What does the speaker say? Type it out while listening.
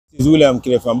This is William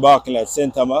Kelly from Barking at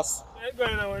St. Thomas. I've got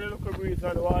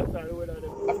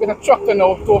a tractor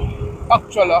now to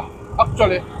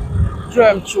actually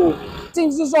drive through.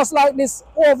 Things is just like this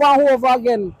over and over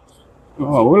again.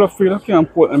 Oh, well, I feel I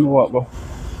can't put them up, but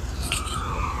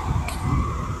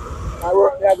I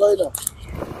work there going up.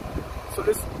 so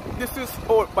this is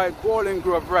out by Golden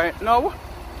Grove right now.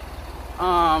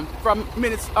 From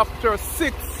minutes after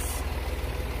 6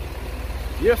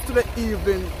 yesterday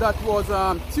evening, that was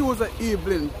Tuesday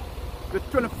evening, the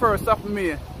 21st of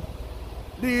May.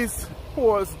 These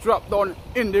poles dropped down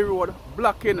in the road,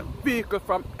 blocking vehicles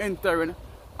from entering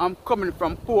and coming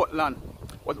from Portland.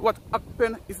 But what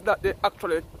happened is that they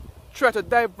actually tried to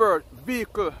divert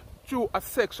vehicle through a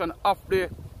section of the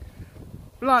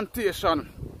plantation.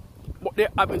 But they're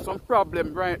having some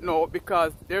problem right now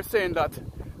because they're saying that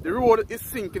the road is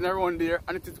sinking around there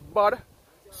and it is bad.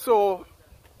 So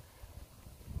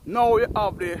now you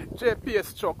have the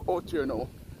JPS truck out here now,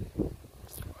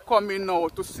 coming now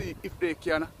to see if they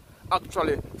can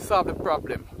actually solve the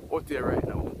problem out there right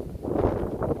now.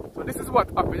 So this is what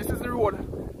happened. This is the road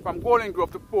from Golden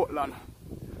Grove to Portland.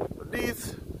 So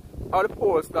these are the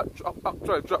poles that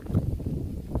actually dropped.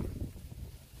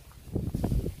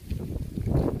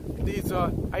 These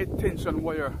are high tension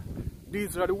wire.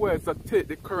 These are the wires that take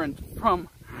the current from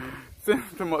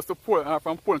St. Thomas to Portland,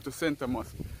 from Portland to St.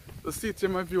 Thomas. So see to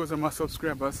my viewers and my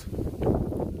subscribers,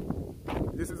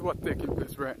 this is what's taking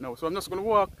place right now. So I'm just going to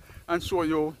walk and show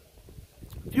you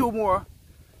a few more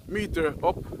meters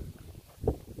up.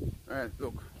 Alright,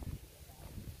 look.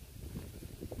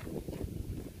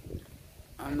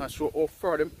 I'm not sure how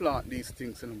far they plant these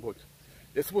things in, but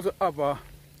they're supposed to have a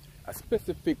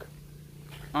specific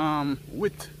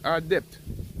width or depth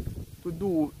to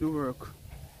do the work.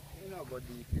 You know, but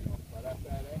deep enough. But that's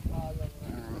why they call them.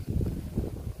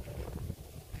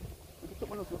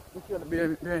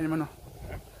 Behind him, I know.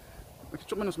 I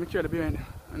carry behind him.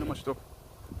 I know much stuff.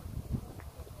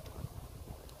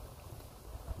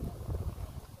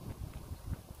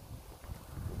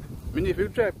 I mean, if you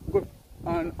drive go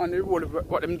on the road,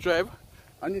 what them drive,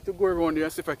 I need to go around there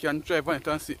and see if I can drive on it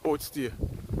and see how it stay.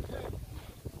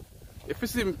 If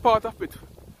it's even part of it,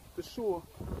 to show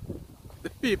the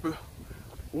people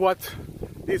what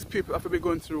these people have to be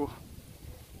going through.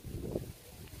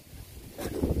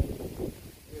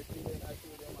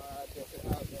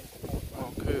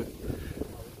 Okay.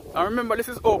 I remember this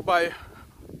is out by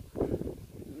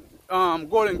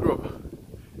Golden Grove,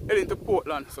 heading to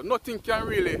Portland, so nothing can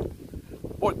really.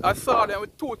 But I saw them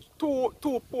with two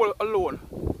poles alone.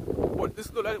 But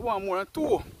this looks like one more than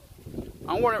two.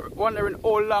 I'm wondering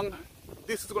how long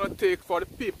this is going to take for the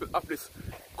people of this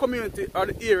community or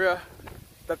the area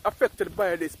that affected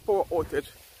by this power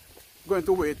outage going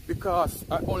to wait, because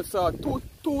I only saw two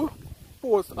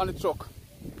poles on the truck.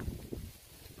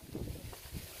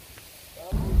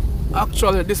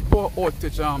 Actually, this power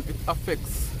outage it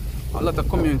affects a lot of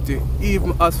community,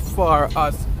 even as far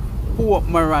as Port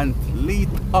Morant,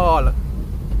 Leith Hall,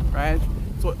 right?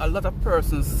 So a lot of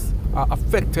persons are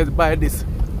affected by this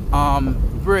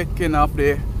breaking of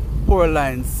the power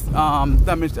lines,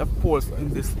 damage of poles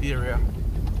in this area.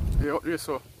 Yeah,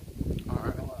 so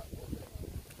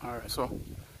alright, so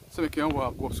we can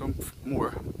walk up some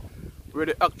more where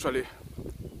they actually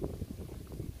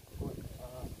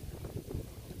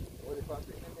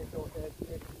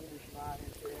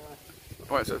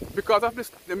alright, so because of this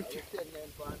them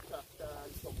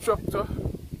tractor.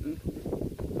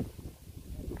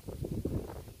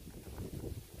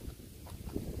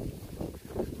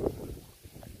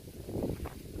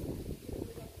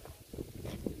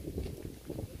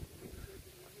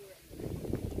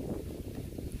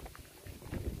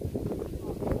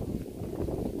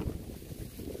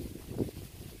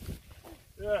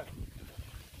 yeah.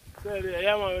 So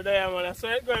yeah man, man. I saw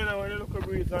it going on when you look at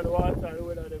breeze on the water and the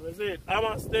weather them. You see it. I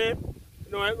must stay.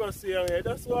 You know, I'm going to see him here.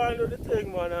 That's why I do the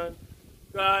thing, man. And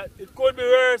it could be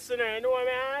worse, you know. You know what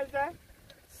I mean?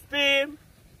 Steam,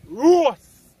 roast.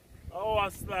 Oh,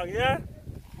 slag, yeah?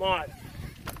 Man.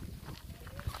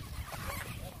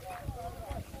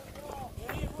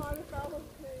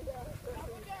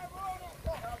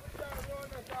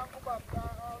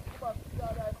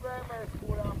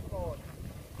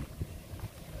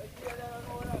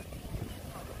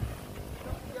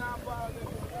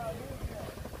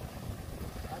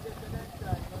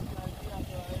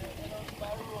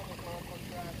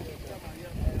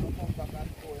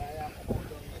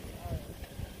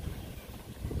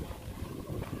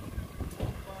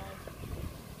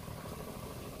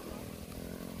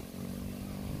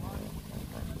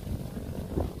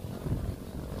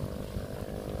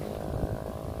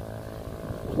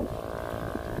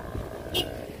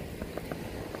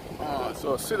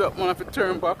 So sit up man, if you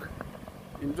turn back,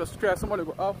 you just try somebody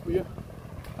go halfway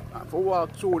and for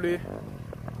walk through the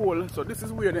pole. So this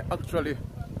is where they actually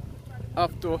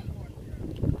have to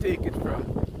take it from.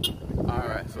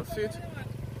 Alright, so sit.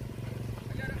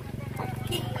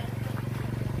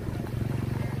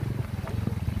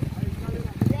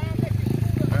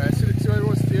 Alright, see the 2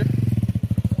 roads here.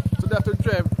 So they have to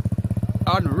drive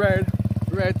and ride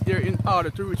right here in order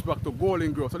to reach back to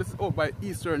Bowling Grove. So this is over by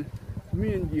Eastern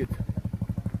Main Gate.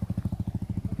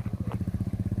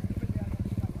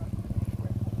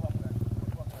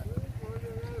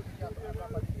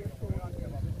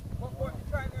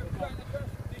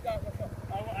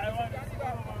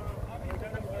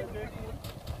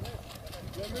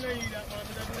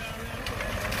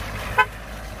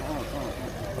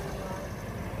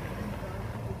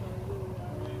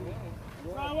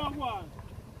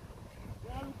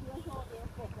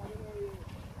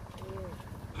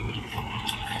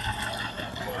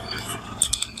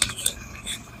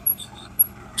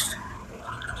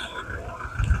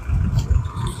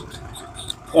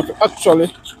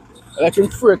 Actually, like in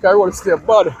Freak, I want to stay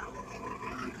bad.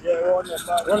 Yeah, around the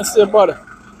back. I want to stay bad.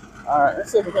 Alright,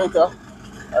 let's see if we can get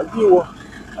a view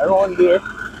around there.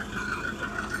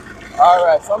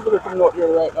 Alright, so I'm going to come out here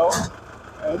right now.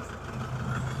 Right.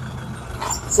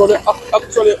 So they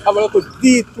actually have a little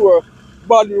detour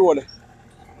bad road,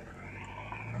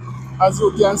 as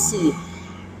you can see.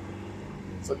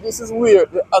 So this is where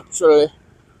they actually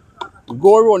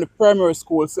go around the primary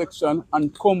school section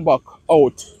and come back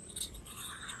out.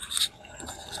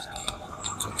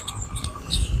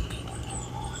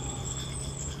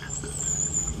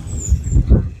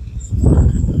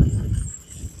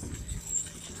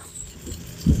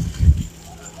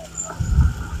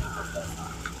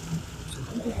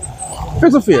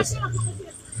 Face to face.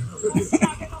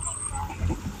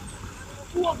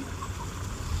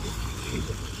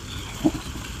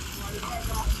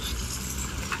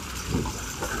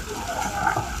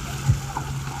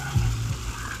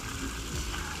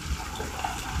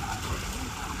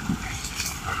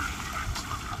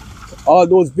 All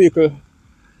those vehicles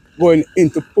going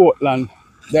into Portland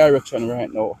direction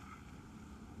right now.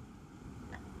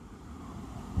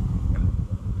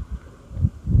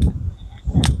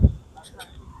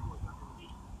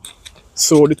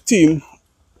 So the team,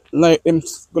 like them,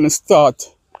 gonna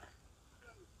start.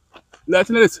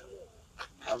 Lighten it.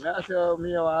 I'm not sure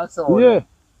me want sound. Yeah.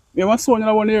 Me want sound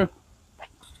in one here.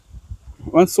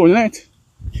 One sound night.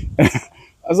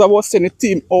 As I was saying, the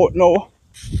team out now.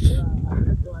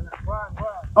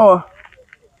 Oh.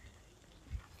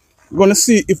 Gonna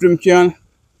see if them can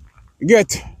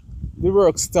get the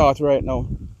work start right now.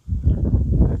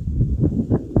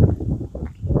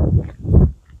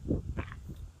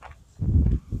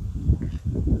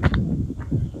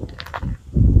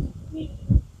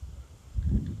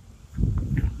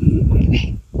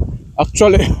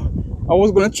 Actually, I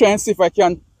was gonna try and see if I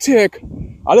can take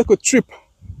a little trip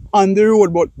on the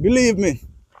road, but believe me,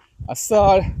 I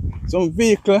saw some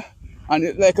vehicle and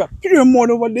it's like a pure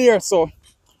mode over there, so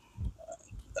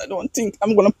I don't think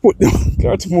I'm gonna put the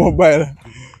Clarity Mobile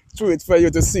through it for you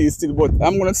to see still, but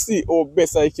I'm gonna see how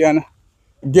best I can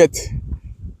get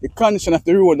the condition of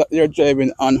the road that they're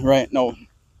driving on right now.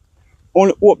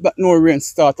 Only hope that no rain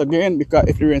start again, because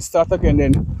if the rain start again,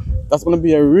 then that's gonna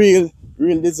be a real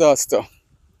disaster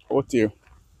out here.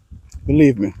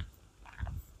 Believe me.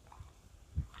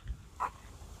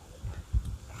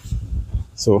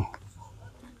 So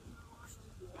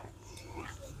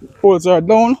poles are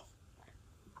down.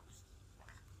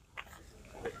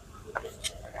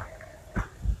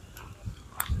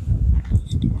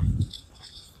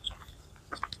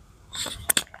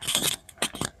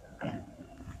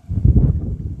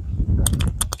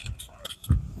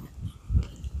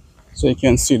 So you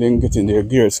can see them getting their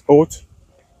gears out.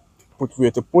 Put where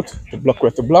to put, the block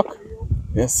where to block.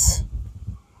 Yes.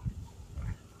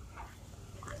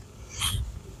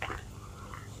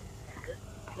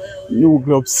 New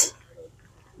gloves.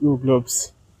 New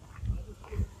gloves.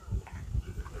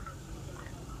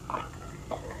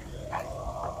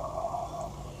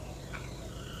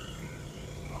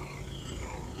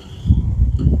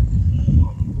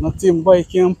 Nothing bike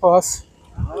can pass.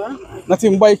 Huh?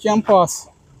 Nothing bike can pass.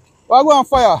 Why go on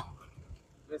fire?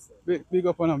 Big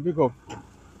up on them, big up.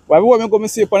 Why would I go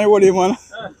and see upon the road, man?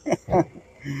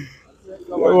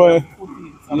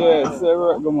 Yeah, say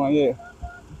right, go man, yeah.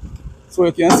 So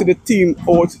you can see the team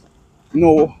out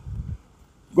now,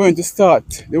 going to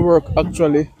start the work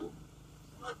actually.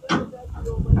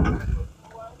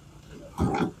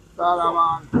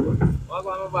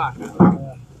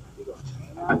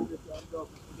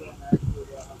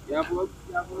 have to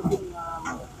give me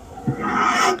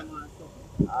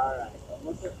alright, I'm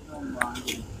going to set the number on.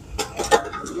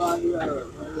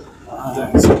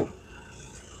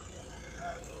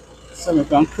 So we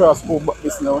can cross over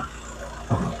this now.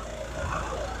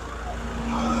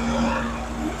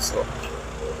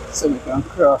 So we can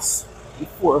cross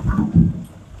before.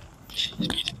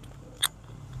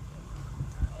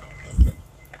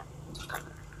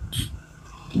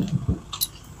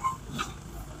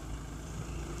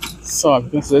 So you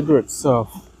can see the dirt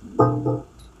soft.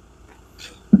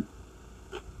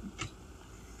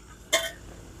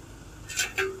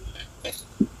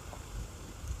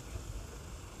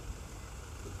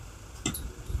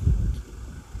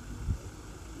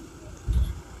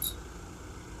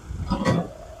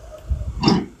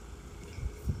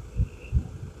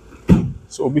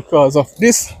 So because of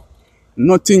this,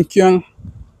 nothing can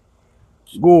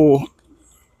go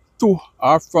to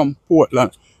or from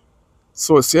Portland.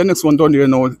 So see the next one down there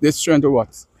now, they're trying to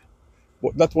what?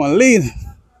 But that one lean.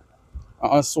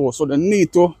 And so they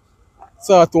need to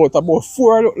sort out about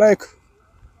 4 look like.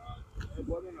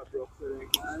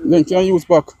 Then can use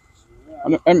back.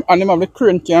 And them have the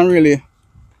crane can really.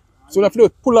 So if they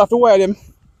pull off the wire them,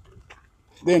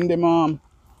 then them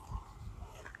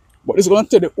but it's gonna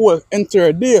take the whole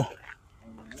entire day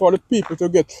for the people to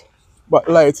get back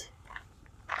light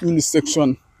in this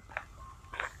section.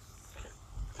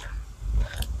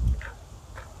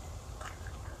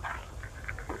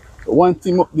 So one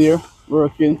team up there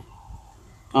working,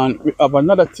 and we have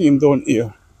another team down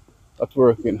here that's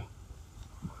working.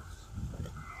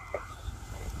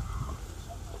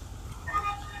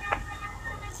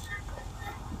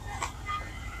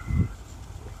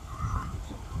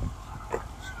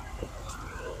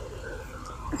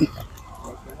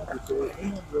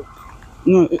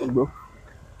 No, bro.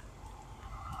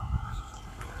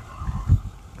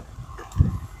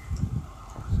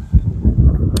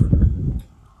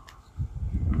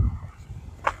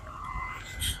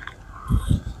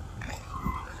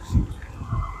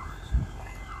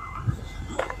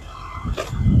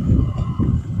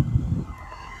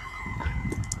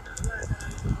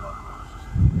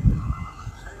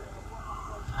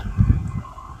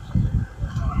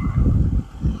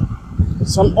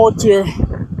 So I'm out here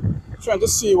trying to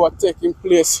see what's taking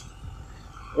place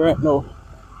right now.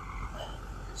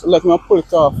 So let me pull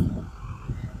it off.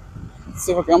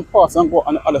 See if I can pass and go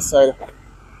on the other side.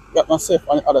 Got myself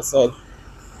on the other side.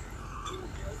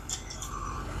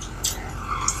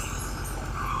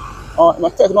 I'm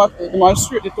going to tell the man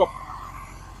straight it up.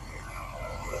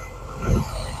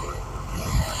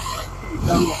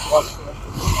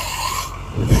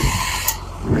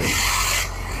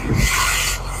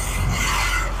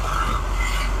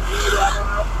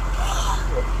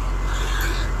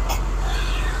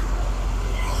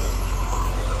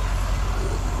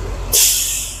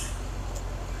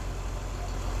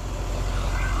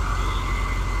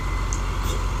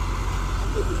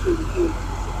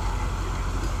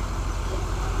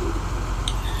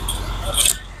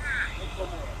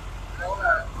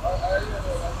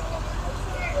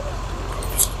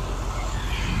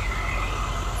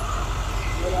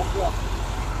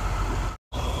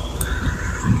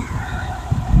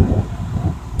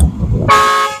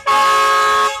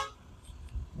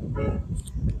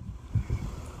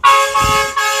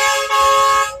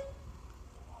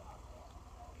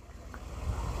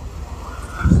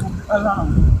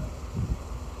 Alarm.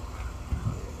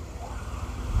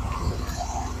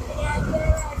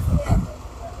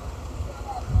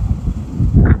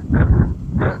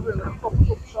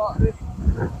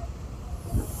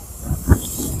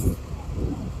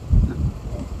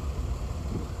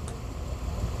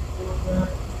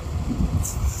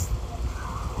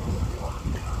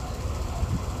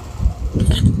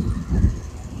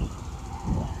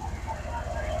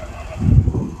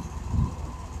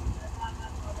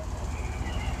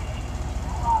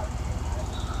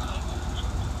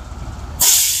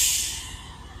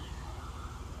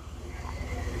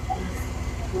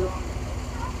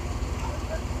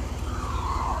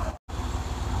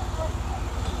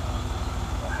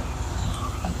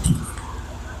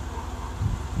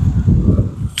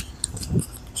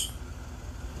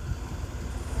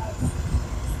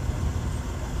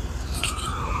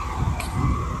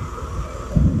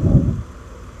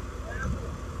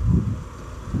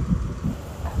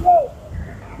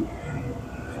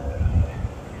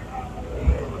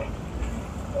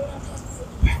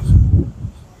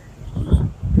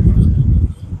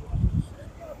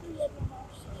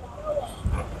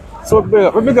 So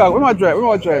where we go? Where my drive? Where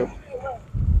my drive?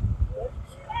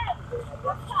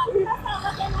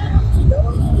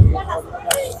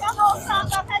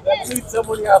 need some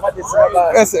money off of this, man.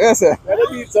 Yes, yes, sir.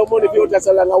 You need some money if you just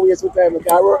a long waste with time. You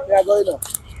can't work there going on.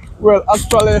 Well,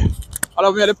 actually, I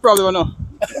don't have the problem now.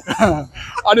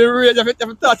 I don't really have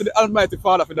to talk to the Almighty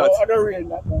Father for that. No, I don't rain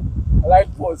that, man. I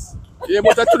like post. Yeah,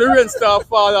 but after the rain start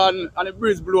fall and the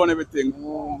breeze blow and everything.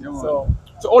 Yeah, So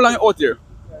how long you out here?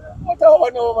 what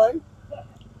hour now, man?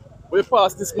 We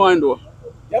pass this morning though.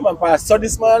 Yeah, man, pass. So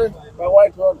this morning, by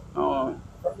White Road.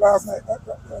 Last night.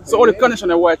 So all the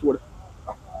condition of Whitewood.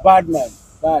 Bad, man.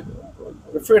 Bad.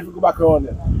 I'm afraid to go back around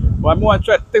there. But I'm going to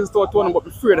try to take this to a tournament, but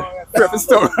I'm afraid of the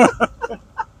store.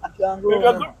 Can't go. You're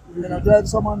going to drive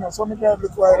someone else. Someone drive the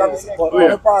quiet. Yeah.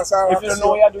 If you don't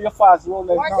know where you do your fast roll,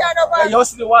 then you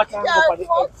see the water and go for the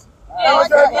edge.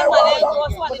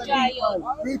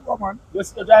 You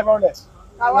see the drive around there.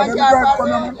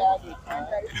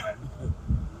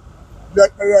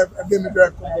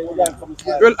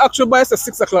 Well, actually, by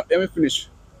 6 o'clock, then we finish.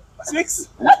 6?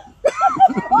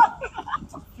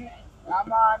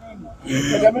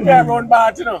 Let me drive around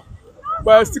Bart, you know.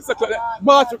 By 6 o'clock,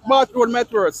 Bart Road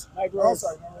might worse.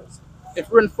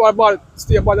 If rain fall, Bart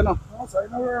stay bad enough. No, sorry,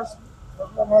 no worse.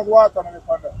 There's no more water on the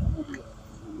pond.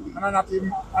 And I'm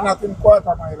not in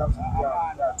quarter mile of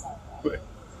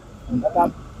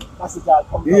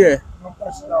Yeah. no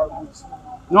passenger goods.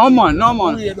 No man, no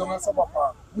man. We don't have supper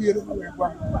park. We don't have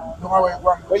one.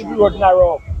 But if you road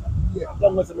narrow, Yeah.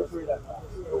 don't go to the free that.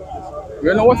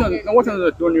 You know what on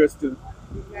the down here still?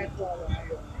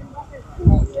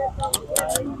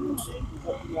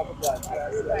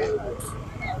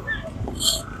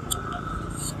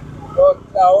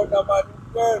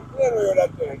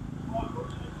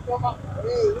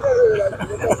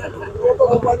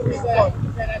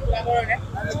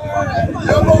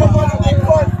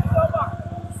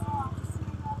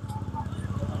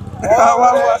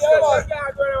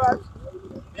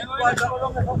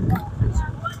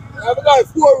 I've got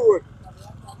 4 road.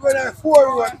 When I 4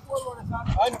 road,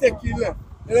 and take it left.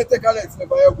 Then I take a left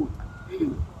by your boot.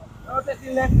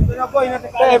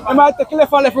 I might take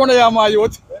left and left round there, my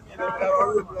youth.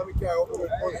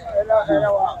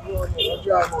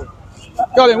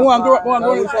 Colin, we want to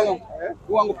go in salon.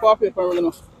 We want to go for paper, you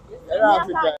know.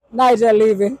 Nigel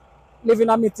living in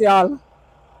Amityal.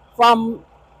 From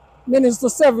minutes to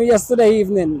 7 yesterday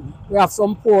evening, we have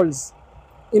some poles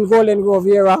in Golden Grove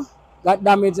area got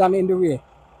damaged and in the way.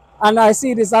 And I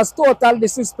see this as total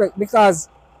disrespect because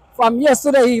from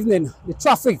yesterday evening, the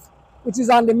traffic, which is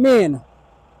on the main,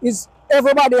 is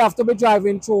everybody have to be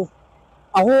driving through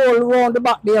a whole round the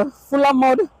back there, full of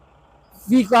mud.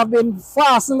 Vehicles have been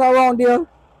fastened around there,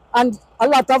 and a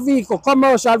lot of vehicles,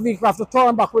 commercial vehicles, have to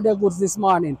turn back with their goods this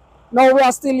morning. Now we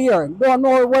are still here. Don't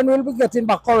know when we'll be getting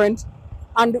back current,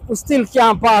 and we still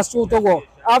can't pass through to go.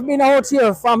 I've been out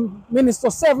here from minutes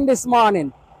to 7 this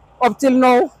morning, up till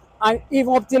now, and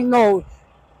even up till now,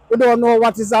 we don't know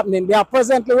what is happening. They are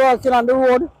presently working on the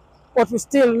road, but we're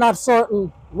still not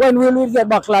certain when we will get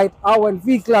back light or when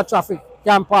vehicular traffic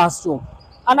can pass through.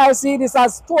 And I see this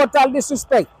as total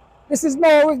disrespect. This is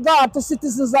no regard to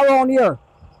citizens around here.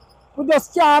 We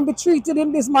just can't be treated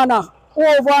in this manner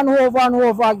over and over and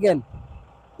over again.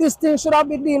 This thing should have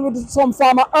been dealt with some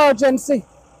form of urgency.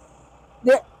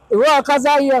 The workers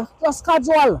are here just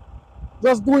casual,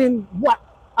 just doing what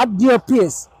at their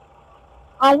pace.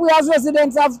 And we as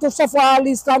residents have to suffer all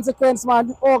these consequences,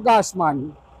 man. Oh gosh,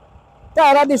 man.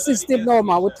 Tired of this system now,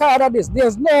 man. We're tired of this.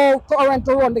 There's no current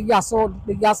to run the gas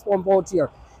pump out here.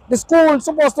 The school is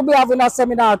supposed to be having a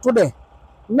seminar today.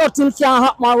 Nothing can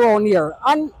happen around here.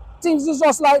 And things is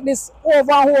just like this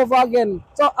over and over again.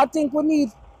 So I think we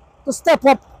need to step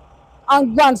up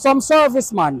and grant some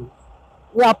service, man.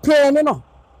 We are paying, you know.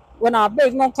 When I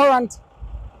beg no current,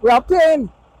 we are paying.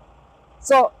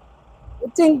 So I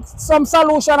think some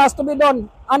solution has to be done.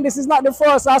 And this is not the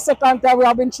first or second time we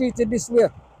have been treated this way.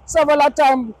 Several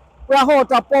times we are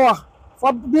out of power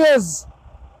for days.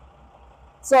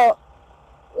 So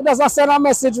we just send a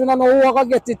message, we don't know who will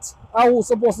get it or who's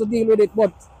supposed to deal with it.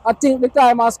 But I think the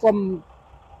time has come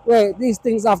where these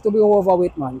things have to be over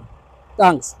with, man.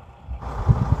 Thanks.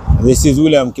 This is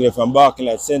William Kelly from Barking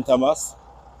at St. Thomas.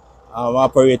 I'm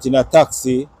operating a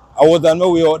taxi. I was on my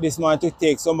way out this morning to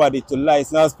take somebody to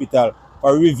Lice Hospital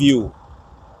for review.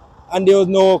 And there was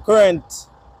no current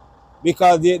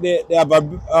because they have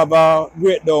a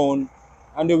breakdown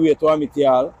on the way to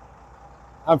Amityal.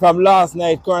 And from last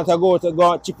night, current I go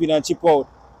chip in and chip out.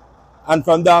 And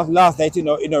from that last night,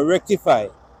 rectify.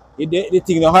 The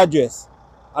thing no address.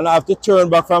 And I have to turn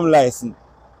back from license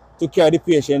to carry the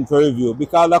patient for review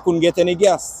because I couldn't get any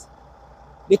gas.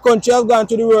 The country has gone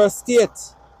to the worst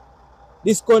state.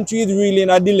 This country is really in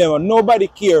a dilemma. Nobody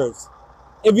cares.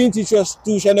 Every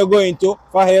institution you go into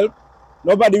for help,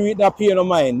 nobody with that pay no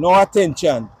mind, no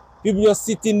attention. People just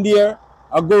sitting there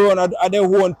and go on at their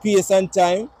own pace and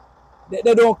time.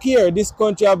 They don't care. This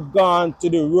country have gone to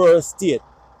the rural state.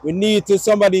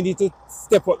 Somebody need to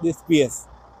step up this pace.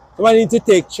 Somebody need to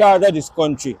take charge of this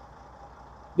country.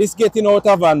 This getting out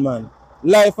of hand, man.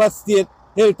 Life at state,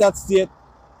 health at state,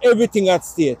 everything at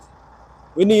state.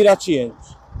 We need a change.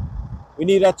 We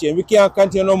need a change. We can't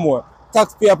continue no more.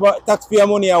 Taxpayer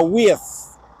money are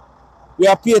waste. We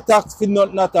are pay tax for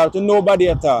nothing at all, to nobody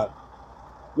at all.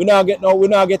 We not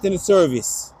getting the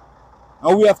service.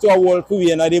 And we have to hold for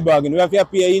we in the bargain. We have to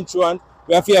pay insurance,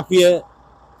 we have to pay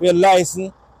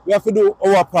license, we have to do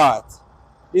our part.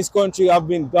 This country have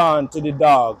been gone to the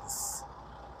dogs.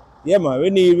 Yeah man, we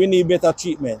need better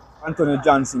treatment. Anthony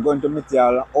Johnson going to meet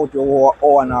y'all out to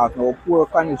hour and a half now. Poor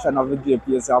condition of the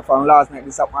JPS from last night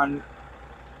this happened.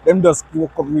 Them just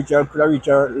woke up could have reached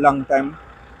a long time.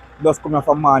 Just coming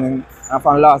from morning and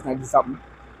from last night this happened.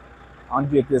 And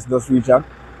JPS just reached her.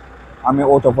 I'm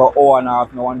out of an hour and a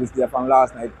half now on this day from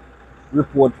last night.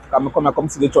 Report. Come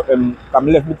see the truck them. Come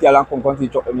left me and come see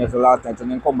the truck them yesterday last night and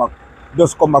then come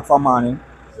back from morning.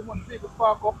 See one people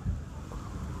park up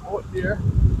out there.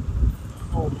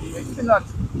 Oh, they cannot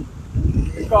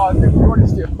because they run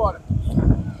stay bottom.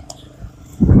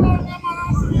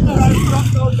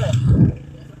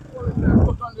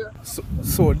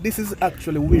 So this is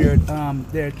actually weird.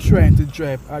 They're trying to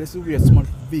drive. This is where small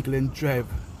vehicle and drive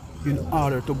in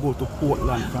order to go to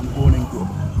Portland from Golden Grove.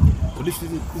 So this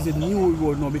is a new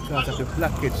road now because of the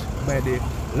blockage by the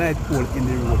light pole in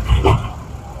the road.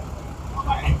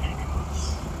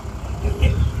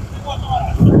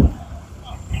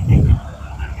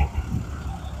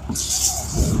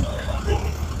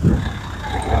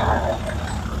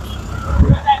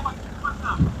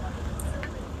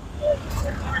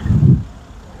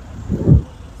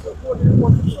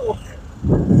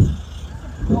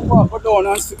 Go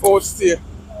down and sit out stay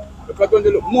because when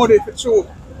they look muddy for true.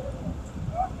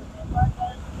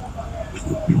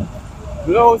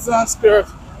 Blouse and skirt.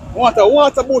 Want a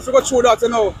water boat to go through that, you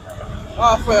know.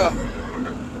 Half fire.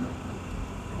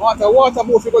 Want a water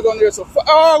boat to go down there. So,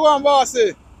 oh, go on,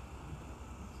 bossy.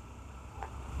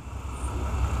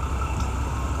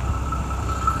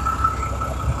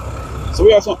 So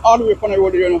we have some all the way on the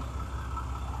road here now.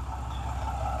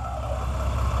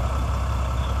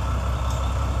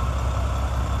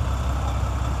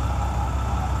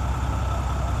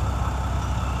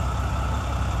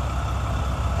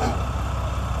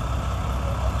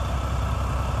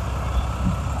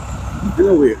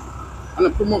 Anyway, and I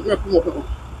promote now.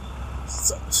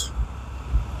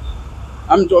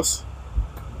 I'm just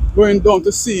going down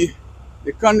to see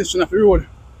the condition of the road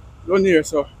down here,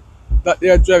 so that they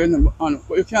are driving on.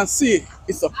 But you can see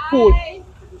it's a pool.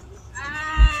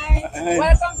 Hi.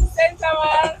 Welcome to St.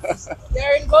 Thomas.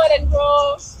 You're in Golden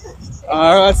Grove.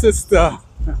 Alright, sister.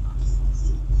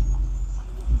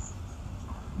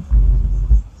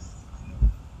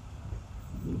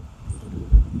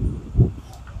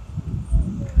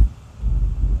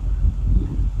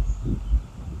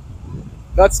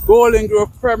 That's Golden Grove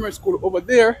Primary School over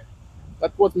there.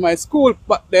 That was my school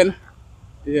back then.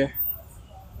 Yeah.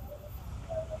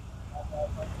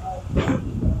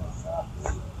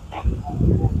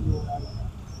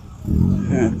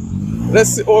 Yeah. Let's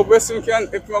see. Oh, best we can.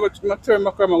 If I turn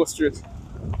my camera go straight.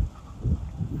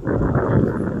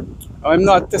 I'm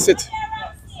not test it.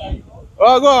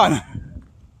 Oh, go on.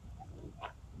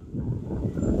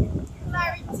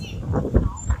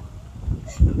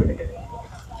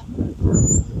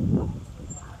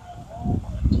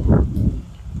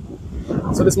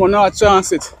 So this one not a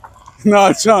chance it.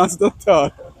 Not a chance at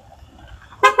all.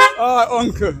 Ah,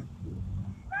 uncle.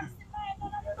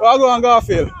 Go on,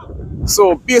 Garfield.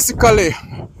 So basically,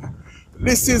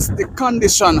 this is the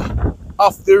condition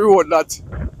of the road that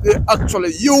they're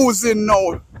actually using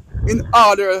now in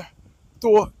order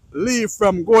to leave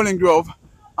from Golden Grove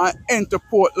and enter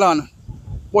Portland.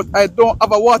 But I don't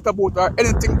have a water boat or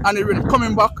anything on the road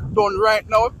coming back down right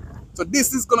now. So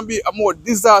this is going to be a more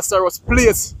disastrous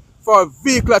place for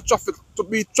vehicular traffic to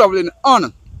be traveling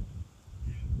on.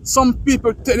 Some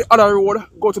people take the other road,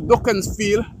 go to Duckens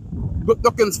Field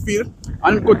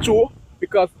and go through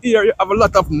because here you have a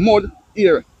lot of mud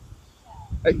here.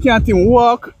 I can't even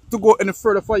walk to go any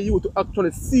further for you to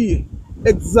actually see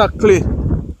exactly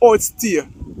how it's here,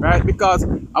 right? Because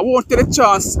I won't take a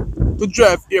chance to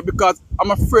drive here because I'm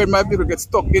afraid my vehicle gets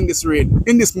stuck in this rain,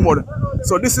 in this mud.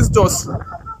 So this is just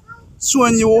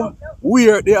showing you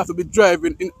where they have to be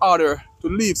driving in order to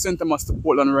leave St. Thomas to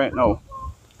Portland right now.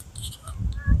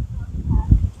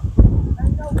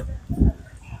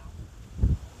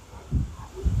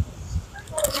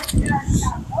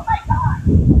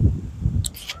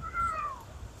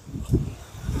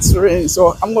 It's raining,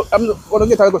 so I'm gonna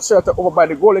get a good shelter over by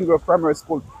the Golden Grove Primary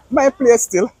School. My place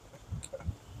still.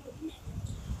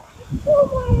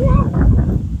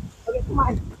 Okay, come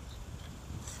on.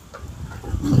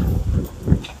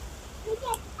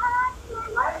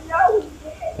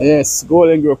 Yes,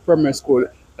 Golden Grove Primary School.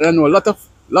 And I know a lot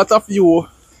of you,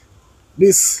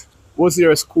 this was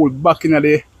your school back in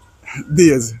the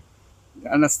days. You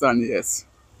understand? Yes.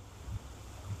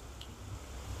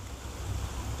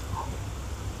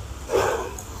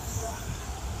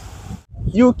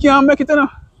 You can't make it, you know?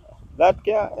 That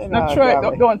can't, Not try it.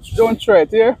 Don't try it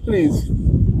here, please.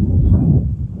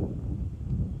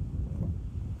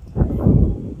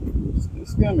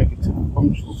 Just can't make it.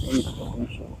 Come through. Come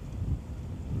through.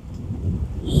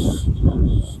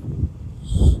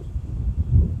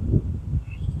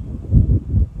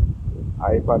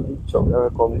 I got big truck that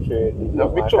will come straight. No,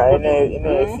 big truck. In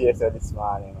the CS this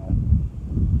morning, man.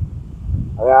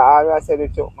 I said the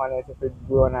truck, man, if it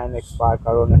go on the next park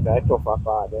around, it's a tougher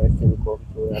part, then still come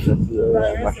through. That's a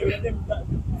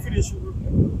serious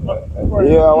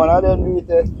yeah, one of them do it.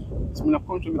 So I'm not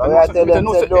going to I tell them,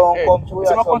 say, don't come through.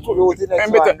 I'm not to load the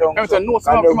next one. I'm saying, no,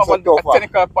 some of them have a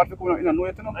technical part to come in and know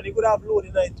it, you know? And you could have load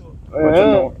in night too.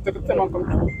 Take the time and come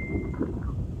through.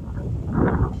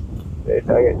 They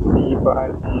get deeper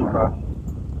and deeper.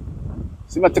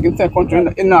 See, I'm taking time country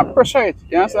in that pressure it.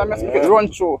 You understand? I'm making it run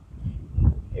through.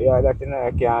 Yeah, that thing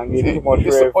I can't give too much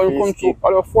this rev. All come through.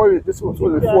 All the four-wheel. This was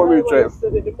the four-wheel drive.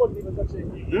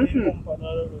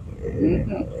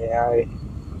 Yeah.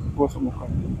 Go some more.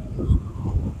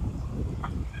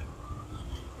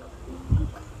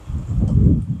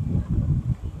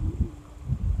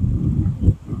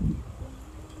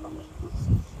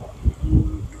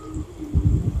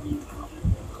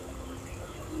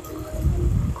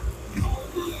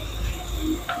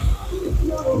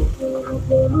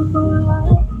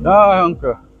 Ah,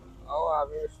 uncle. Oh,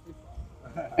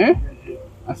 Eh?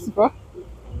 A slipper?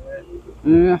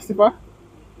 A slipper?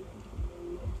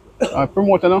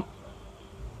 Promoter now.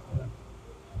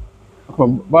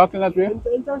 Come back in that way.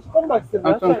 Come back still.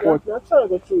 I'm trying to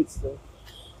go through it still.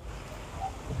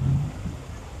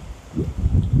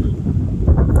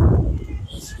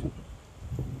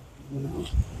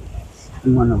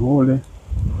 Man, hold it.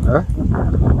 Huh?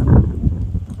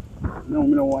 No, I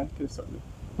don't want to something.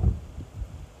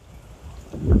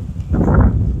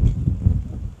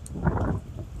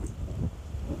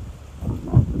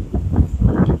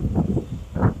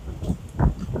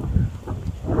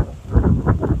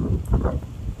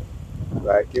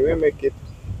 Like, you will make it.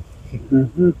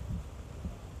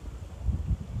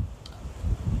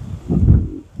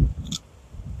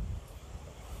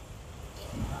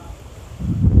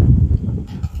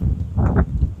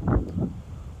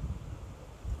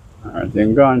 Alright,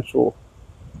 then gone through.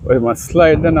 But if I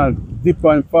slide, then I'll dip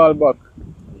and fall back.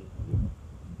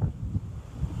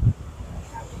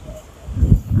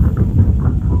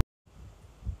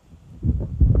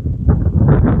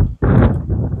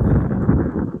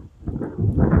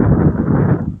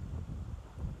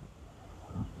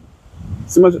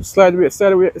 See my slide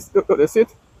away, look, that's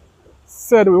it.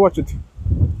 Side away, watch it.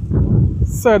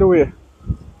 Side away.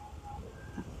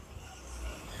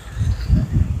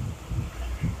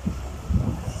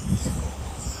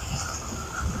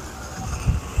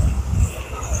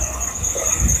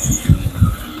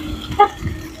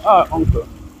 Ah, uncle.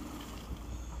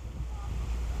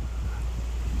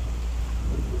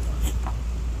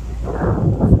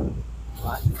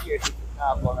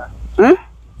 Eh?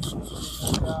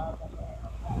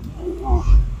 Oh.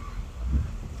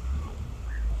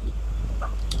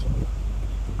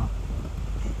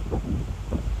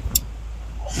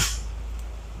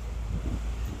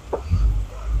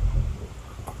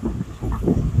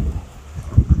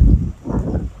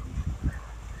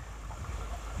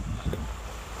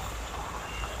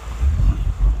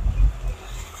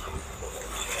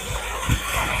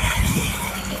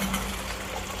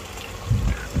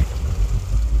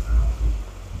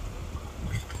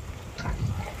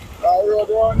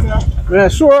 Yeah,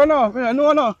 sure no. Yeah,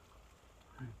 no.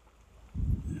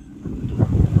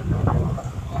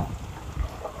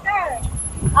 Sir,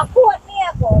 a quote me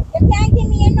ago. You can't give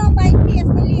me a number in case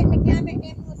me late. Me can't make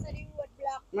them know so the road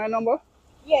block. My number?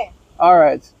 Yeah.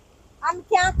 Alright. I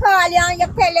can call you and you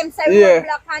tell them say road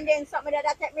block and then something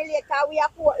that take me late because we are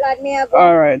Portland me ago.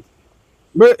 Alright.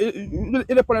 But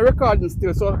it's up on the recording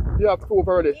still, so you have to prove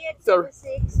already.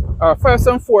 876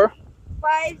 574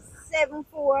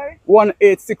 574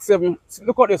 1867.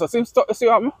 Look at this, so see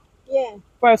what me? Yeah.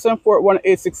 574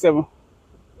 1867.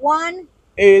 1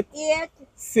 8 8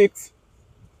 6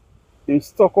 Him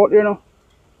stuck out there now.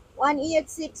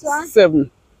 1861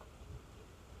 7.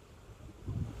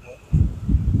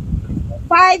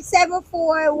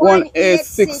 574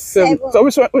 1867. 1867. So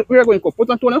which one we are going to put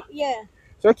on to now? Yeah.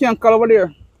 So you can't call over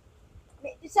there.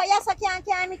 So yes, I can't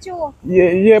carry me through.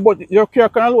 Yeah, but your car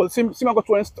can roll. See me go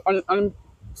through and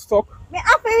stuck. Me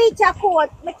have to reach a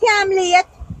court. Me can't late.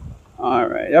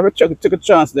 Alright, you have to take a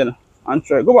chance then and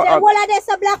try. Go back. So what are they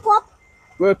so black up?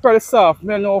 We're pretty soft.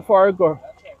 Me know how far it go.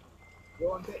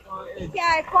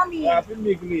 Yeah, come here. You have to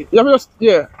make late. You have to just,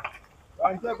 yeah.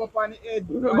 And take up on the edge.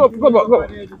 Go back, go.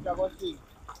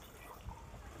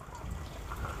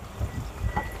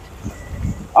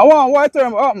 I want white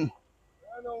term up. I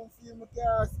don't feel my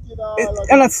car skid all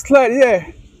And it's slide,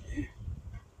 yeah.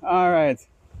 Alright.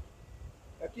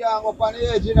 You can't go up on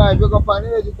the edge, you know. If you go up on the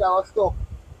edge, you can't stop.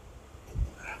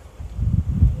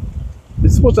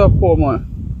 It's supposed to have 4 man.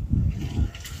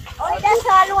 Oh, that's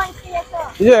all one here,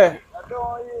 sir. Yeah. I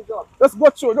don't use up. Let's go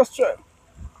through, just try.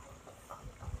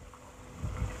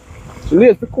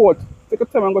 Late the court. Take a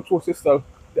time and go through, sister.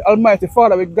 The Almighty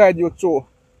Father will guide you through.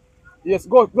 Yes,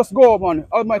 go, just go, man.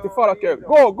 Almighty Father care.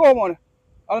 Go, man.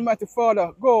 Almighty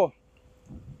Father, go.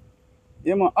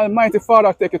 Yeah, man. Almighty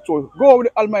Father take you through. Go with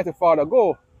the Almighty Father,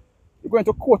 go. You're going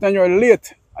to court and you're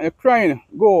late and you're crying.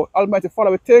 Go. Almighty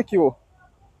Father will take you.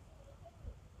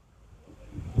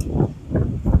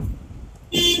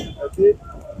 That's it.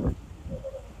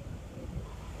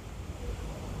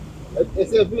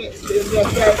 It's a bit, they're trying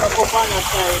to go on that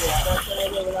side. That's why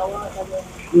I want to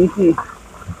go.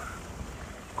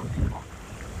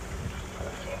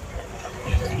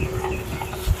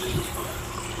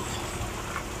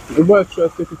 The boy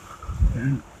tries to take it.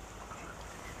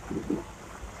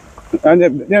 And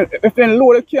then, if they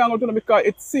load the car, go to because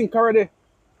it's sink already.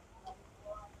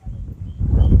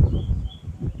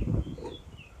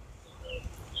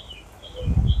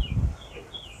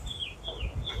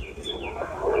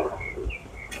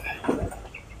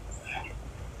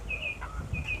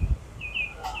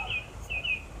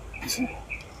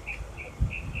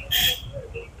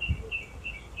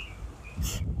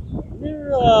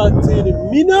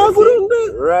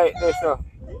 Right there, sir.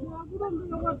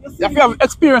 You have to have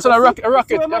experience on a rocket.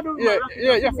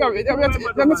 Yeah, you have to have,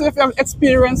 let me say if you have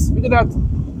experience with that.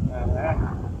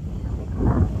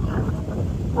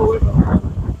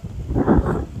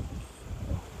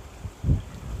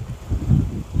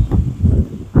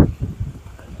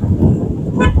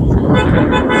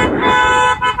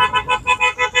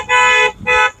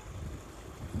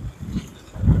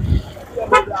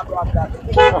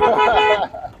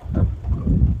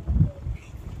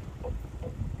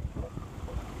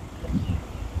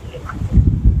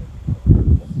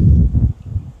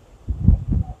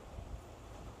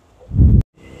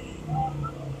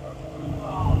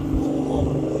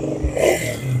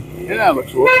 Yeah, but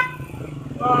true.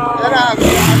 I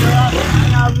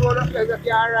road up there, you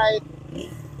can't ride.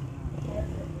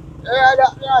 Yeah,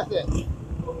 that's it.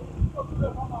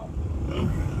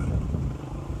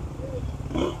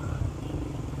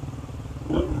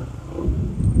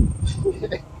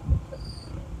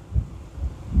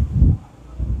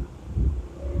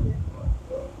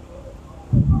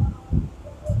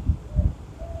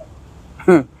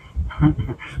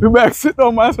 You better sit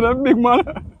down, man, for that big man.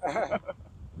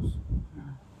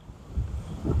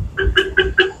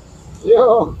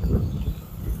 Yo.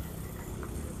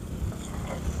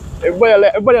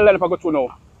 Everybody learn if I go through now.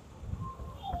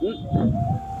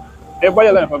 Everybody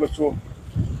learn if I go through.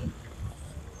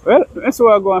 Well, let's see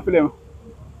what I go on for them.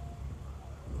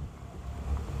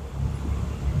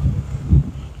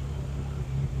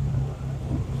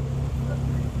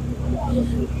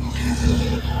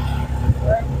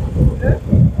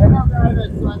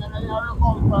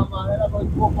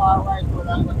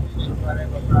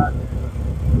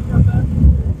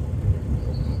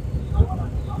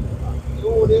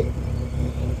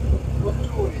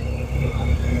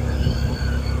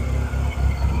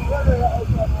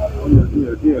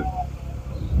 Yeah.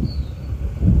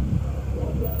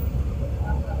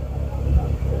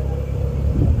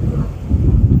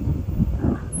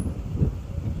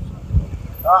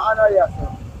 I know, yes, sir.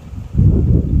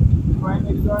 When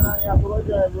it's done, I have to go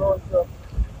drive road, sir.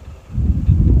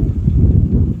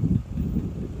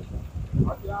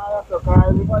 I have to call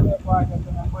everybody apart and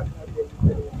then I'm watching it.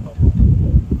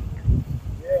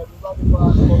 Yeah, everybody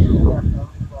apart and go to work, sir.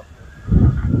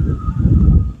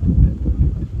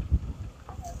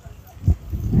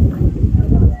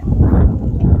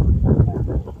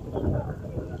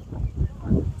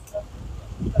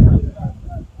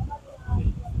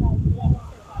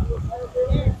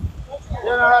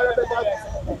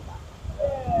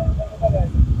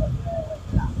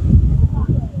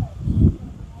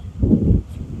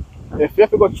 If you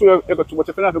have to go through, you go through, but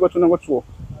if you don't have to go through, you don't go through.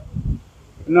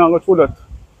 You don't go through that.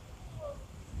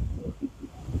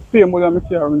 Pay more than me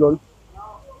care I'm done.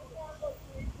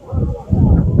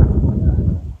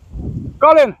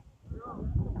 Colin!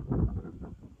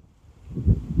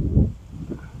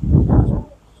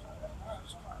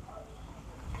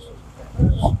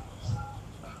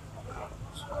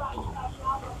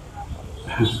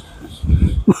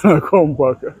 Come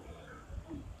back.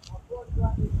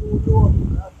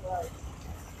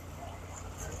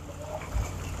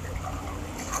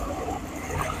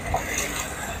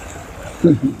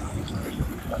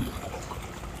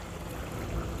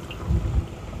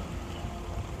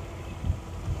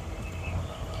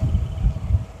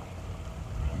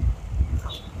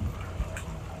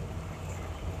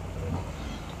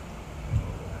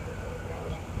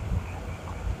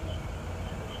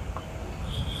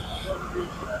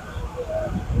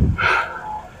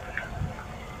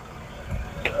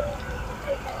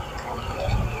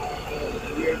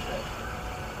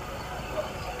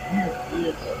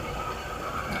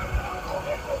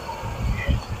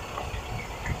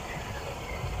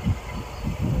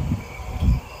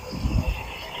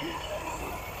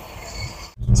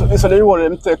 So this is the road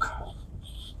them take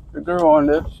to go around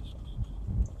there.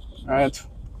 Right.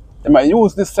 They might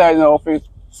use this side now to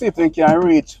see if they can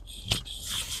reach.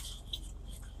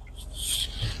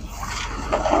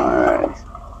 Alright.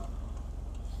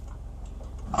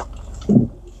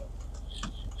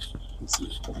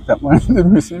 That one the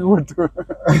missing road too.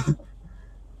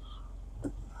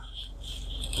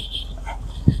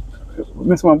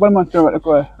 Miss one, what man turn about the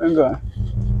car? When go?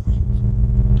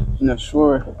 I'm not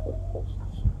sure.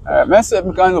 Alright, I say I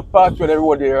can go park through the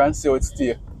road there and see how it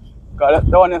stay. Because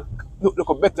that one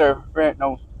look better right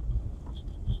now.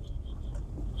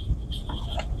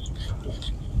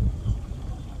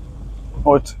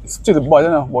 But it's still bad,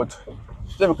 you know, but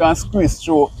then we can squeeze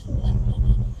through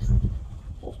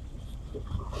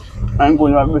and go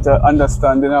to a better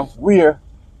understanding of where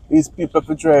these people have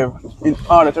to drive in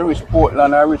order to reach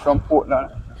Portland or reach from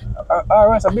Portland.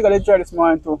 Alright, so bigger they drive this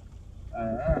morning too.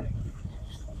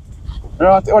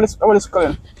 Right, what is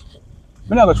calling?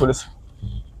 I'm not going through this.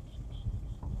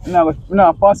 I'm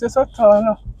not pass this at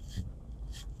all,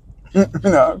 no.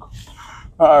 No.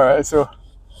 Alright, so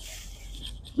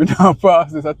we don't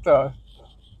pass this at all.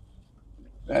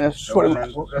 Yeah, show them. Yeah,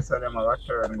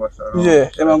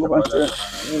 they might go and turn.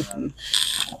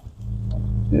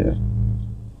 Yeah.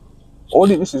 All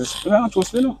this is, we're going to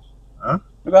choose you know. Huh?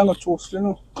 We're going to choose you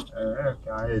know. Yeah,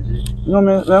 can't you know,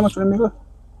 we're going to choose the middle.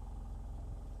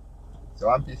 So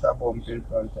one piece of bump in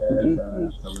front so we don't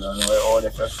know where all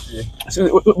the first see. See,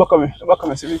 look back at me, look back at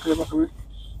me, see if you look back at me.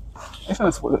 It's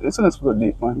not supposed to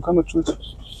deep, man. You can't go through it.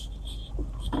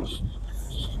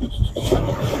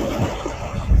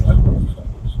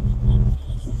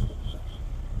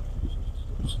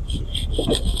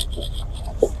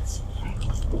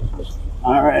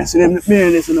 Alright, so them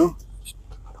behind this, you know.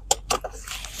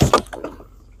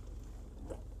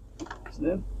 See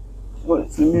them? Oh,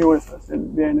 it's the mirror first,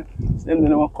 them behind it. See them, they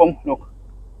never come, look.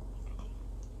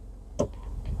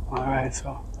 Alright,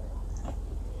 so.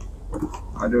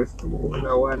 I just the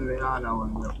one, the other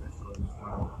one.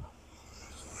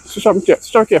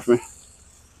 Start carefully.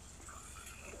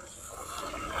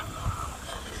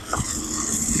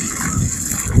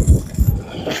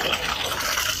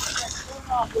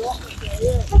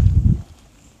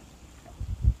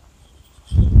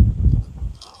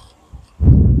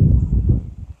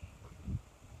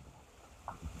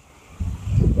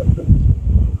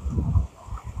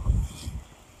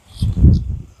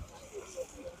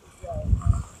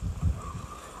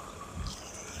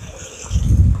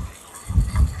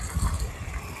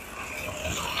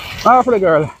 Ah, for the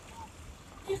girl.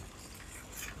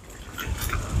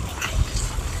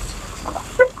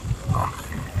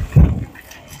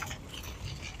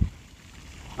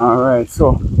 Alright,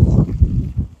 so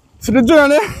the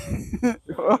journey.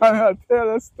 I'll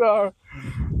tell a story.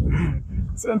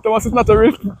 St. Thomas is not a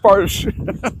real parish.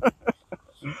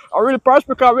 A real parish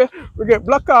because we get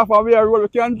blocked off and we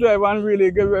can drive and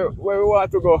really get where we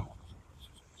want to go.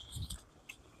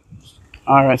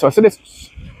 Alright, so I see this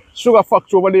sugar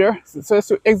factory over there. So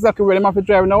it's exactly where they have to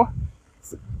drive now.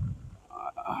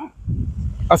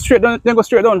 Straight down, then go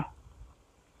straight down.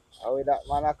 Oh, with that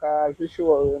man I call for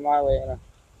sure with my way, you know.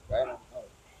 Right now.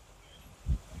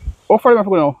 How far do you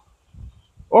go now?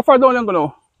 How far down you go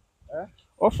now? Huh?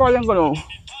 How far you go now?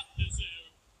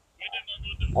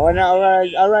 Oh, no,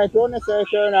 alright, don't necessarily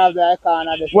turn off the icon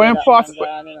at the Going fast,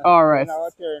 alright. Now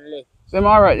turn left. So I'm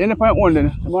alright, in the point one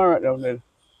then. I'm alright down then.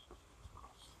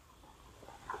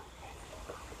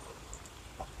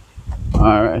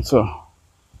 Alright, so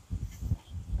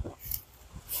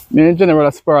me in general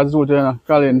as far as road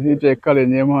Colin, DJ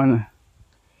Colin, yeah man.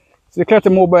 See the Clarity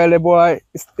mobile boy,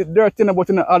 it's dirty but it's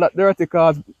not all that dirty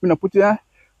cause we not put in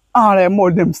all the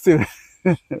mud them still.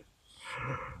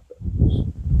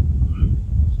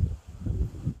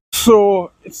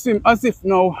 So it seems as if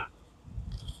now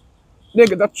they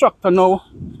get the tractor now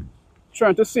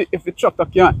trying to see if the tractor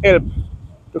can help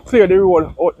to clear the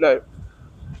road out there.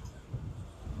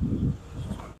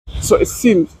 So it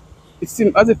seems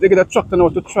as if they get a tractor now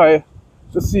to try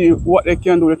to see what they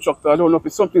can do with the tractor. I don't know if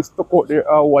it's something stuck out there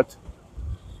or what.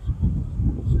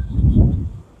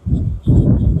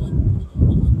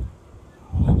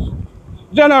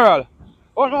 General,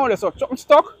 oh no, there's a truck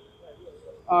stuck.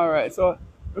 Alright, so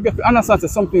we get to understand that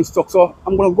something stuck. So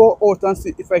I'm gonna go out and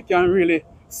see if I can really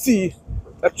see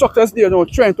the tractor's there now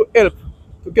trying to help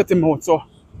to get him out. So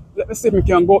let me see if we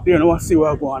can go out there now and see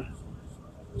where I'm going.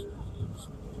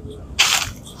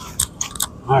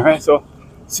 Alright, so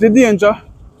see the danger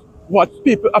what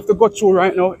people have to go through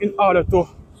right now in order to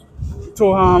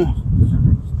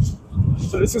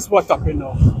so this is what happened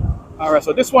now. Alright,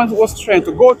 so this one was trying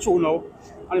to go through now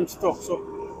and I'm stuck. So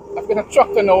I've got a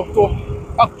tractor now to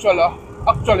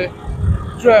actually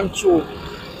drive him through.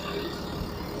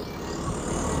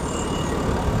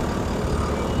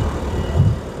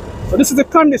 So this is the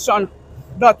condition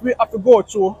that we have to go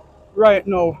through right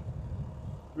now.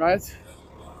 Right?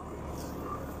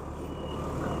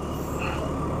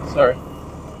 Sorry.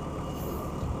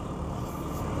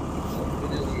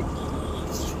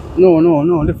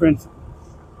 No, different.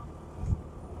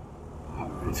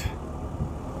 Alright.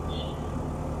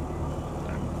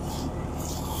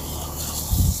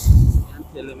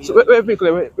 So very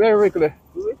quickly.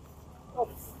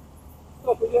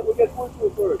 Stop, we get one through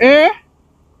first. Eh?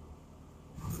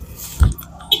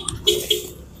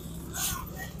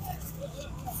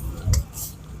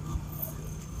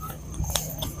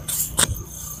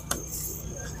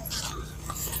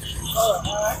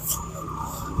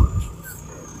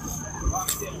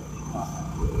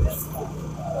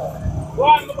 Go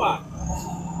on the back.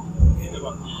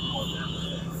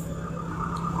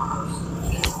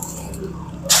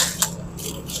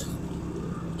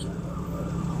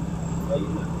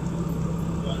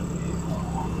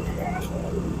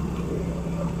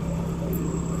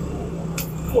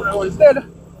 Oh, that one's dead.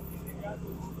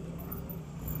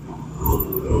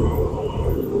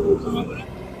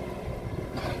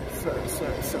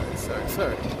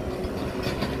 Sorry.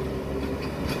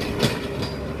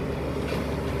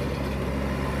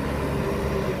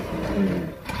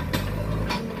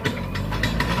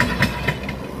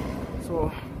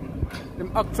 So,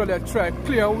 them actually try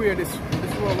clear away this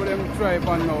road where them drive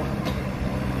on now.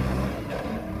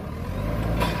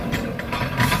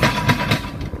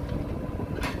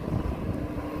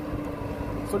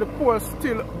 So the pole is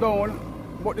still down,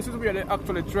 but this is where they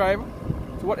actually drive.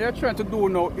 So what they're trying to do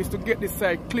now is to get this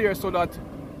side clear so that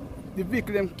the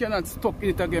vehicle them cannot stuck in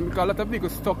it again, because a lot of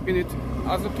vehicles stuck in it.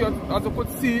 As you could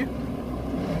see,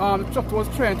 the truck was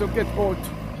trying to get out,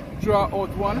 draw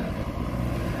out one.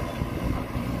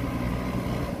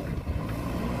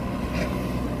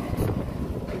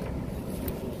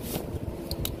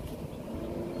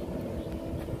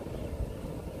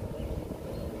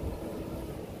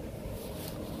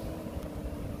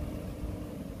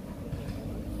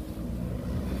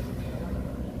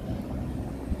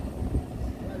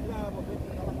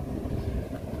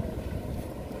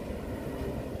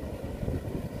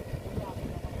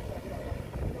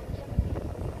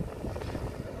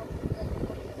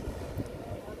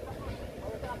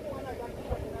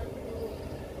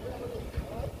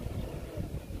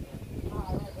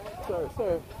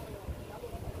 Sorry.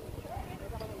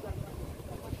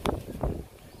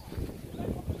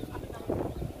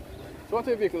 So what's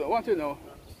your vehicle? What you know?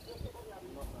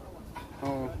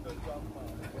 Oh.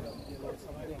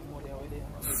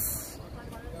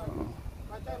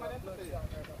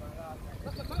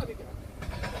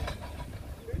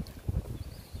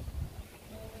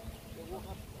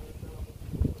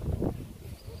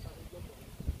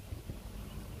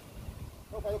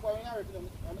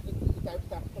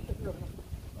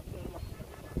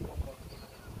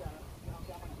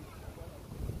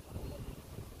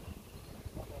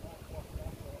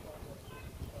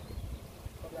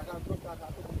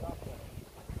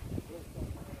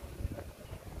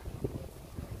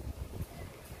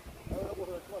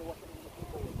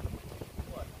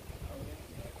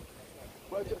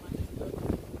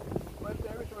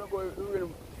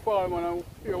 Farm and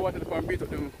hear water the farm beat up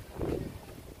them.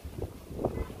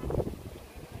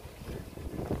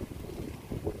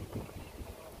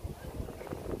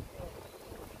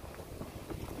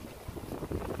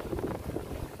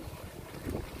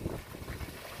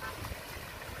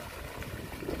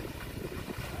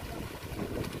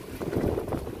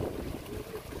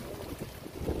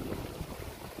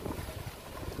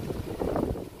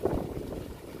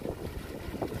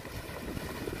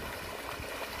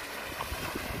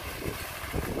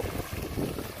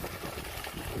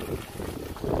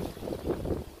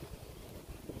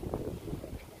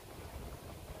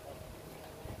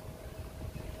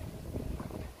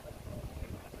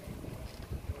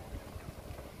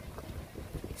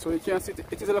 So you can see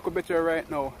it is a little better right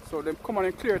now. So they come on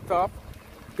and clear it off,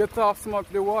 get off some of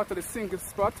the water, the sinking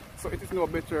spot, so it is no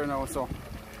better now. So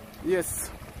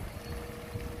yes.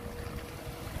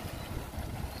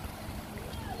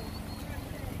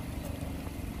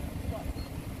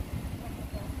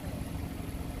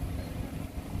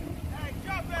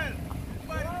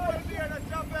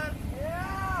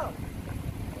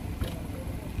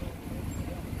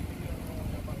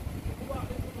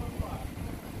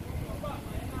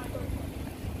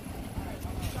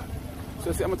 So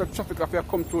you see how much traffic have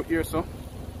come through here, so.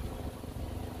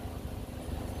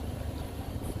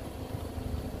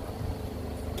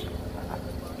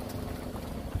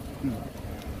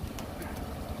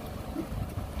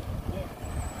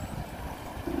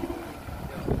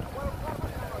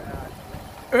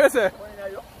 What is it?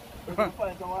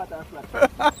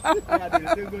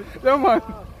 Yeah, man.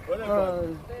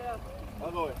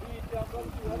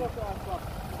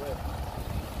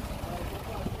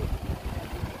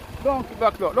 Don't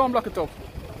block it up. Don't block it up.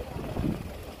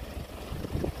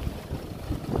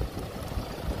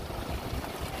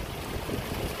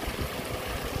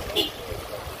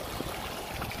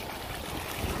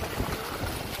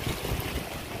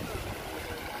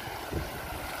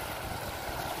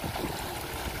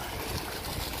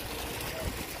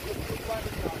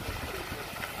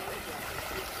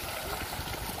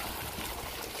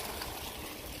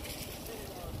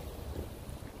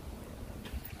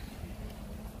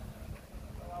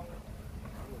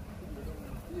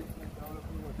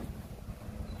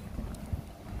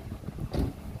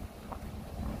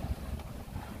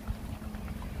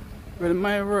 Well,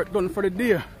 my work done for the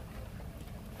day. I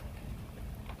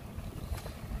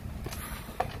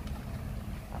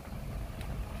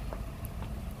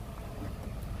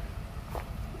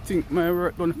think my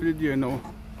work done for the day now.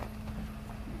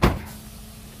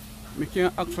 I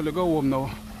can't actually go home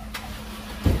now.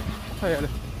 Tired.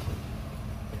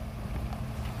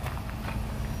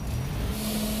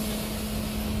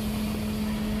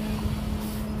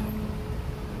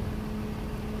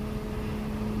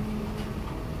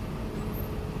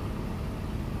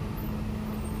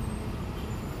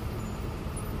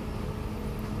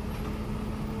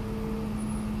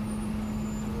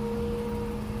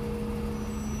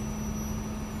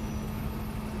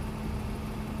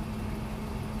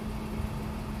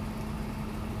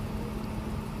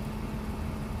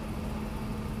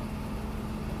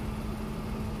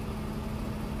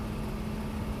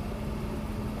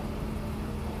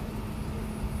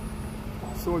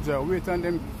 Soldier, wait on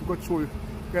them to go through.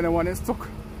 When the one is stuck,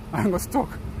 I'm stuck.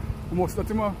 Most of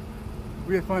them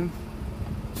wait for.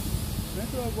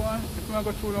 Let's go on. If I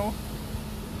go through now,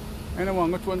 anyone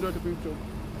go through and dirty picture.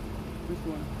 This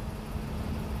one.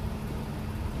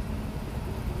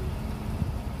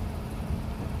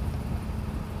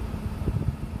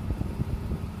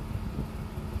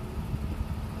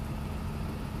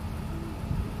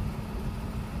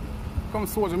 Come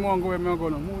soldier, go where I'm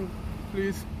going. Move,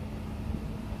 please.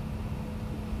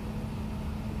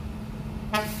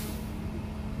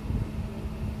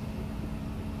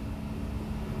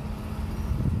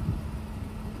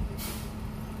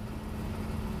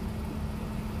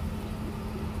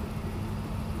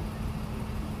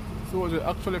 So they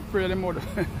actually spray the mud.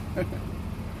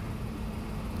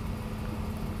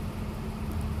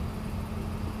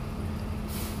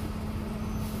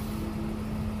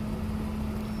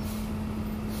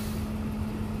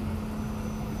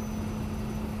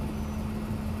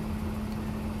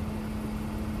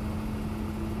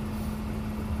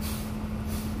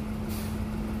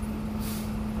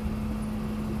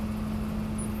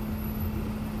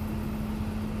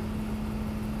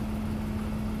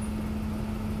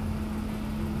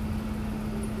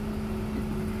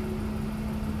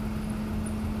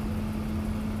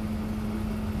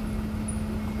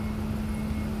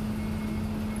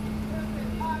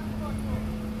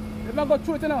 If I go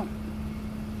through it now,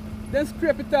 then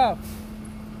scrape it off.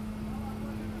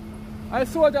 I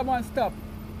saw that man stop.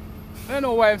 I don't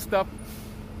know why I stopped.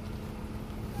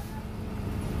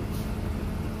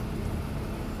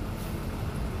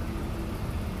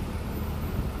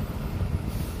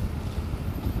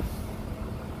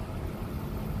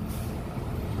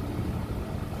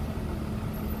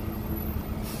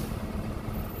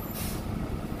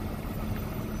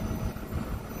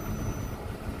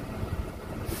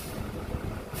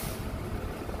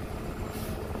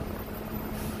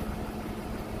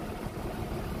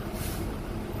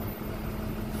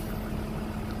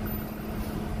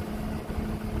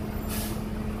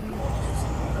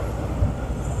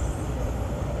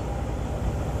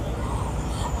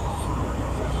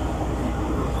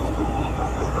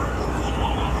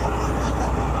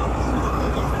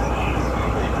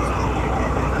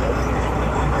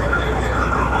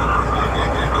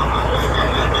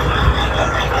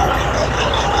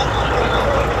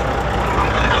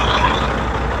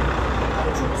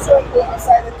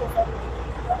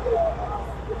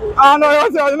 Ah, no,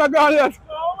 you're not gone yet.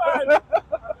 No,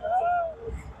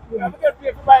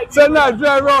 man. So now,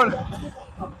 drive around.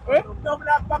 Eh? No,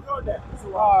 back out there.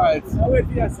 Alright. I wait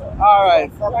here, sir.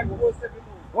 Alright. One post left to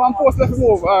move. One post left to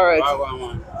move. Alright.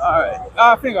 Alright.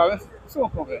 I think I was so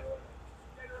confident.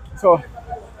 So,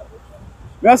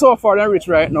 we are so far than rich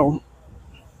right now.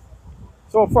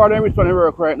 So far than rich on the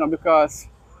work right now because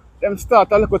them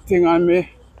start a little thing on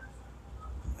me.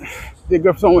 They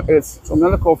grab somewhere else. So I'm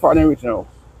not looking how far than rich now.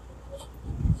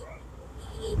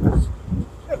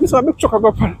 This is a big truck I go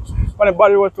on the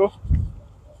body road too.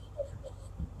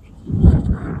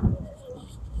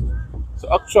 So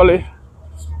actually,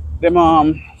 them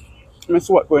let me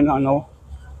see what's going on now.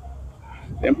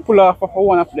 Them pull off for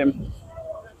one of them.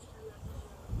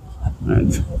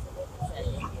 Right.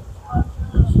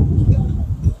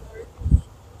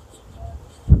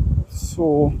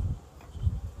 So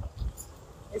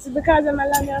Is it because of my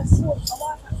land soap?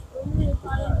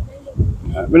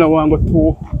 we don't want to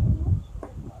go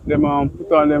to them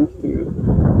put on them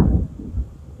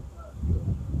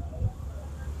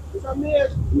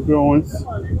grounds.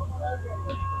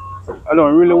 I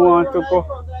don't really want to go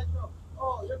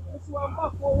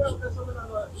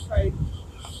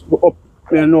up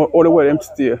there, know all the way them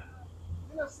stay.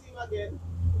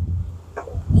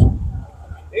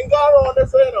 In go around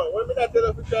this way now, when we not tell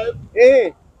you to drive.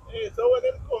 Hey. Hey, so when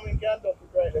them come in, can't do to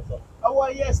drive this up. I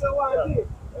want yes, I want it.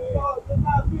 So, you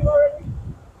not feel already?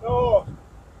 No.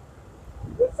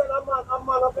 Listen, I'm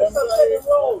man up in the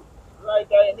road. Right,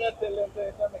 I may tell them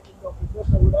that I'm making up with this,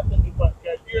 I would have taken it back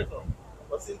 5 years now.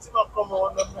 But since you not come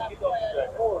on, I'm making it up to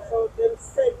drive. Oh, so they'll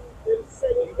send In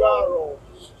go around.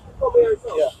 Come here,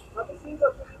 so. Yeah. But the things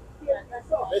that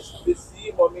Let's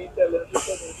see, but me tell them to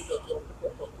come in to the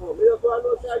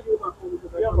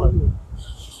Yeah, man.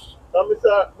 Now,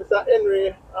 Mr.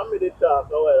 Henry, I'm with the talk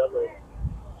a while ago.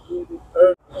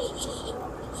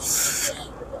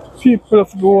 People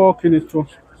have to go walking it too.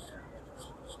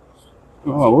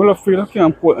 Oh, we'll feel I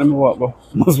can't put them walk, but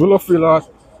must we'll feel that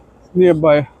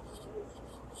nearby.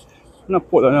 Not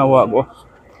put them walk, but.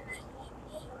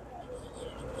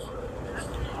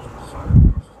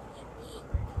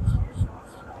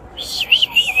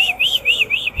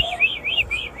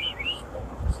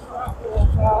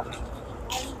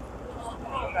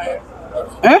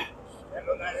 Eh?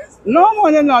 No,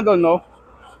 man, I don't know.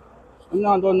 I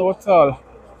don't know at all. I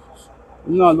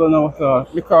don't know at all.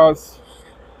 Because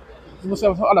you must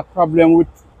have some other problem with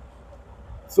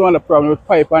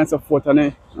pipe and so forth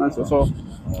and so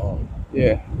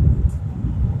yeah.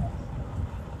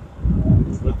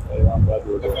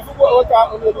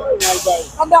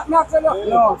 I'm not tell you.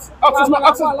 No. Access.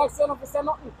 Like saying up say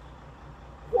nothing.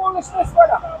 Foolishness,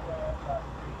 brother.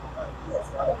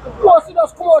 Plus, you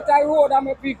just come out the road and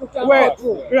make people can Wait, go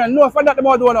through. yeah, no, if I that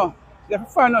about do now. They have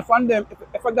to find out from them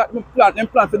if I that them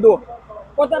plant to do.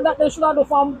 But that they should have done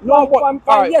from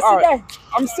Alright, yesterday. alright.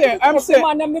 I'm saying. The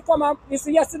man them they come and you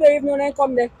see yesterday evening when they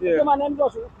come there, Yeah. the man them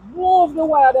just move the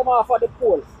wire them off of the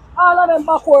pole. All of them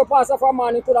backward pass of a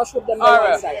man, he could have shoot them down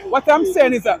one side. What I'm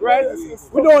saying is that, right?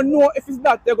 We don't know if it's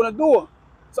that they're gonna do.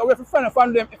 So we have to find out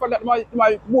from them if I that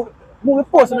might move the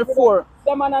post before.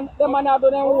 The man are doing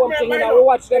their own thing, you know, we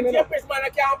watch them, you know. JPS man, I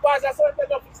can't pass that, so they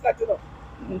don't fix that, you know.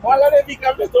 All of them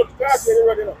vehicles just don't crash when they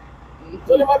run, you know.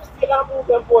 So they have to still and move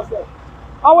them post them.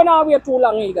 And we not wait too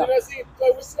long either. You know, see,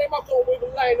 because we see them at home, we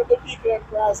will line up the vehicle and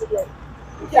crash again.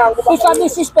 You can't go back. This is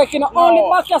disrespect, you know. Only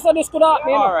back yesterday this could happen,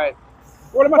 you know. Alright.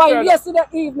 By yesterday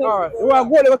evening. Alright. You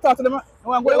want to go talk to them? You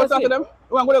want to go talk to them?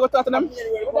 You want to go talk to them? They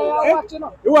are watching, you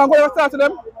know. You want to go talk to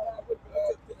them?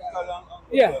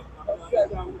 Yeah.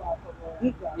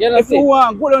 If you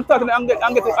want, go and talk to them and get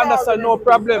to understand, no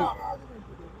problem.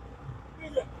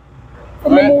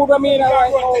 From the move, I mean,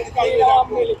 right now,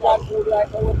 militant food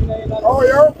right now. Oh,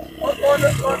 yeah?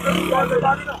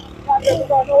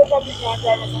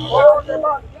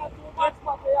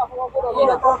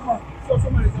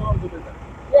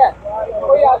 Yeah.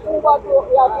 We are too bad people.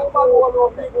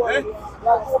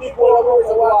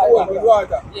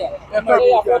 Yeah.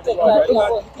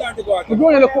 We're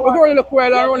going to look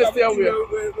well and only stay away.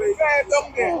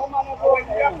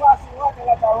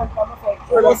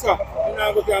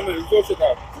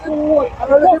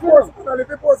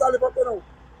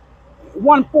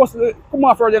 One post come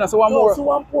off already, so one more. So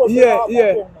one post. Yeah.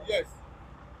 Yes.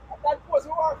 That post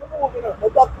you want to move, you know.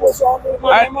 But that post you want to move.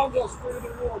 I'm just free the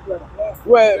road, brother.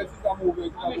 Well,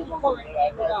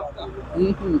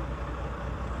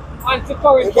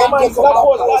 anti-current That post you want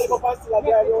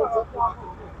to drive.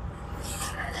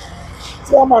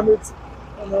 So man, it's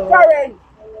Karen.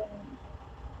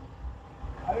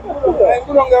 I'm going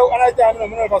to go and I tell them, I'm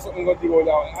never something going to go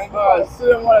down. See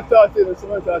them want to talk to you,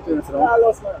 someone talk to you.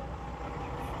 Carlos, man.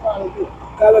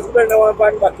 Carlos, you better one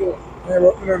band back here. Yeah,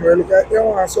 but remember, look at them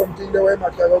want something the way I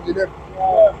can give them.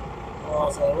 Yeah. Oh,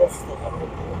 so rough stuff.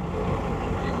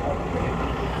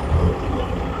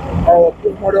 Oh,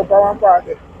 put more up on one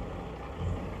party.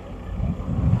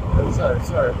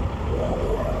 Sorry.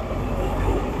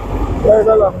 There's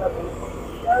a lot of nothing.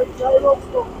 There's rough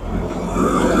stuff.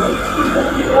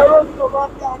 There's rough stuff on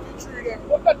down the tree them.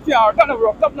 Look at car, that's not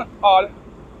rough, that's not all.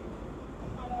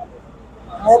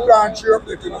 No plant tree up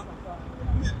there, you know.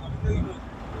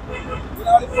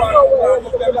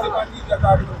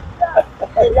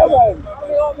 Yeah, man.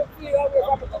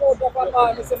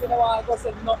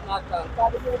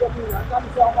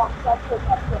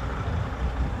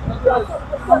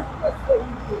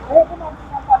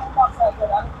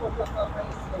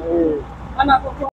 I'm